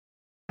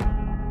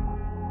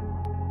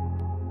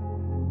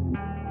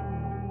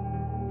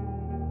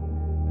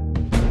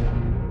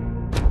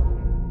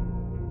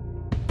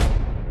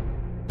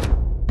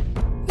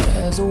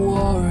There's a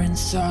war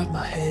inside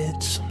my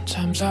head.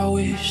 Sometimes I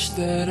wish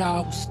that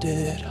I was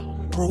dead.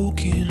 I'm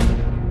broken.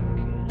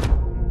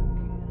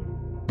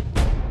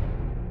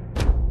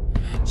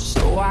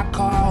 So I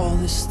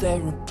called this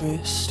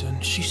therapist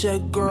and she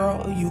said,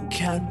 girl, you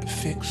can't be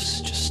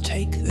fixed, just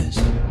take this.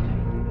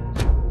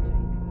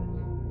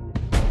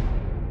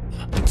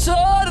 I'm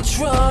tired of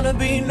trying to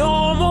be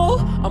normal.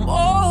 I'm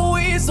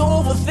always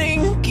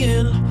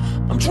overthinking.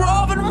 I'm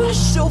driving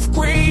myself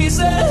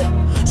crazy.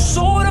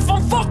 Sort of,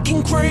 I'm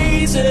fucking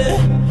crazy.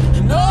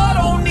 And I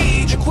don't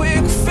need your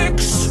quick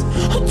fix.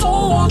 I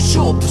don't want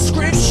your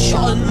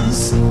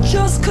prescriptions.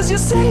 Just cause you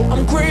say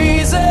I'm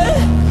crazy.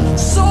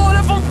 Sort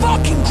of, I'm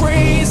fucking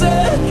crazy.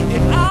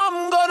 And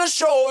I'm gonna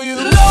show you.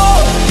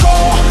 Loco,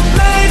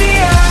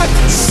 maniac,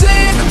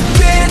 sick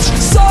bitch,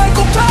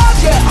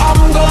 psychopath. Yeah,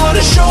 I'm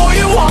gonna show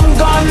you. I'm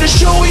gonna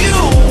show you.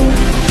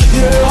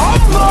 Yeah,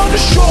 I'm gonna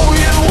show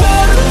you.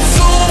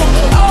 Mental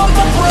out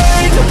my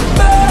brain,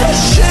 bad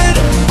shit,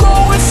 go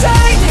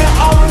insane.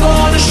 Yeah, I'm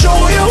gonna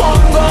show you.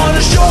 I'm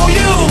gonna show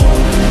you.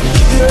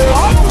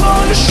 Yeah, I'm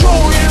gonna show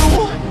you.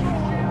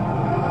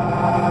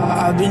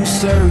 I've been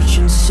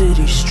searching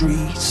city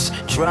streets,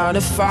 trying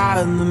to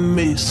find the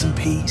missing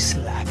piece,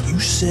 like you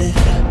said.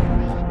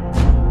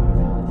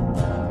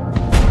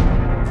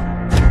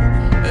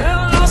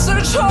 And I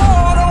search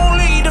hard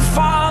only to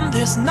find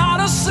there's not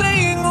a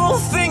single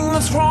thing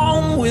that's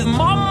wrong with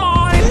my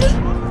mind.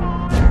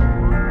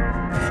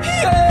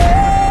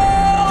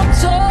 Yeah, I'm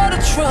tired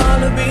of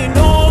trying to be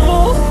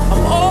normal.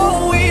 I'm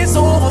always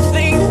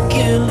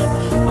overthinking.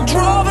 I'm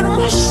driving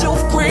myself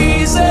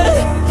crazy.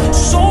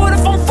 Sort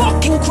of, I'm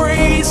fucking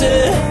crazy.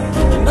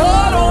 And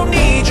I don't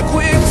need your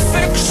quick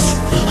fix.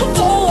 I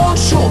don't want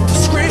your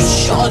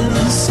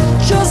prescriptions.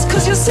 Just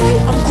cause you say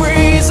I'm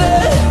crazy.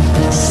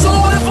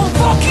 Sort of, I'm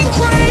fucking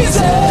crazy.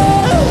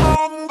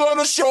 I'm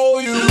gonna show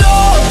you.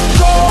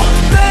 Loco,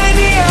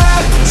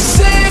 maniac,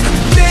 sick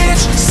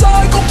bitch,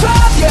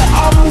 psychopath.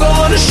 Yeah, I'm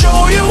gonna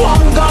show you.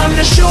 I'm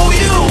gonna show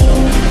you.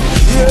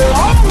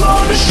 Yeah, I'm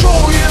gonna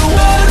show you.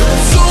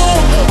 Mental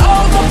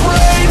out my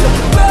brain,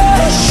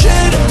 bad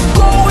shit,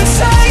 go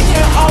insane.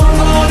 Yeah, I'm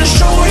gonna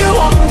show you.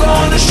 I'm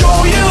gonna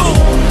show you.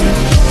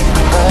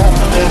 I'm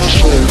gonna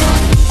show you.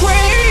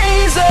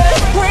 Crazy,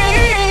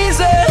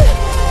 crazy.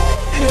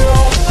 Yeah,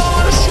 I'm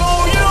gonna show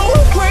you.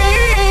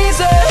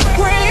 Crazy,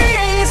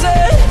 crazy.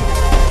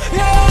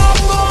 Yeah,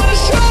 I'm gonna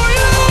show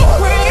you.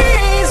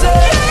 Crazy,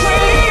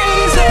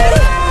 crazy.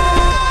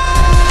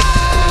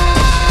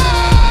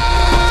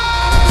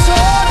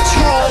 Tired of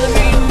trying to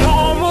be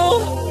normal.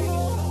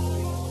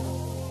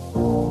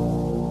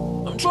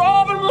 I'm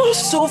driving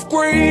myself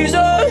crazy.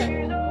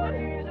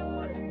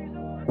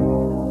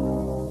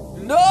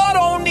 And I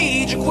don't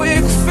need your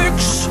quick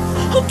fix.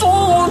 I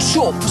don't want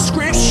your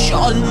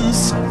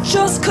prescriptions.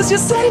 Just cause you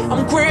say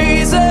I'm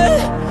crazy.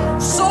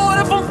 Sort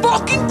of, I'm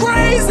fucking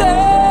crazy.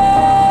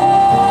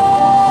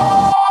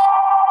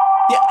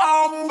 Yeah,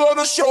 I'm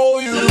gonna show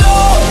you.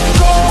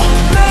 Loco,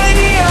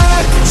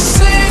 maniac,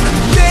 sick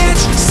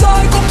bitch,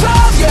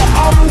 psychopath.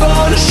 Yeah, I'm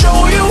gonna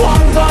show you.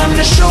 I'm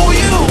gonna show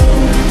you.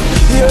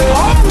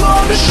 Yeah, I'm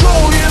gonna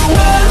show you.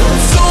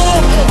 Mental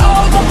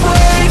out my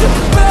brain,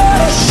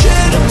 bad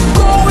shit,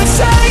 go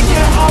insane.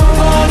 Yeah, I'm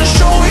gonna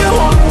show you.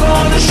 I'm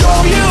gonna show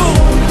you.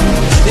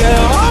 Yeah,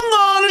 I'm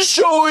gonna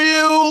show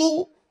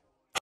you.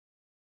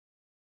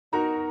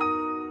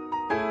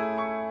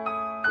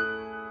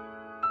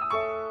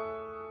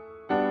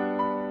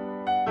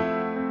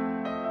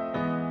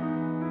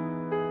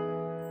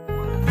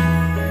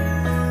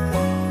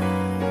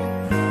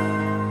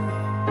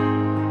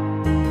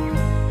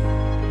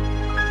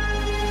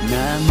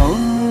 Nam mô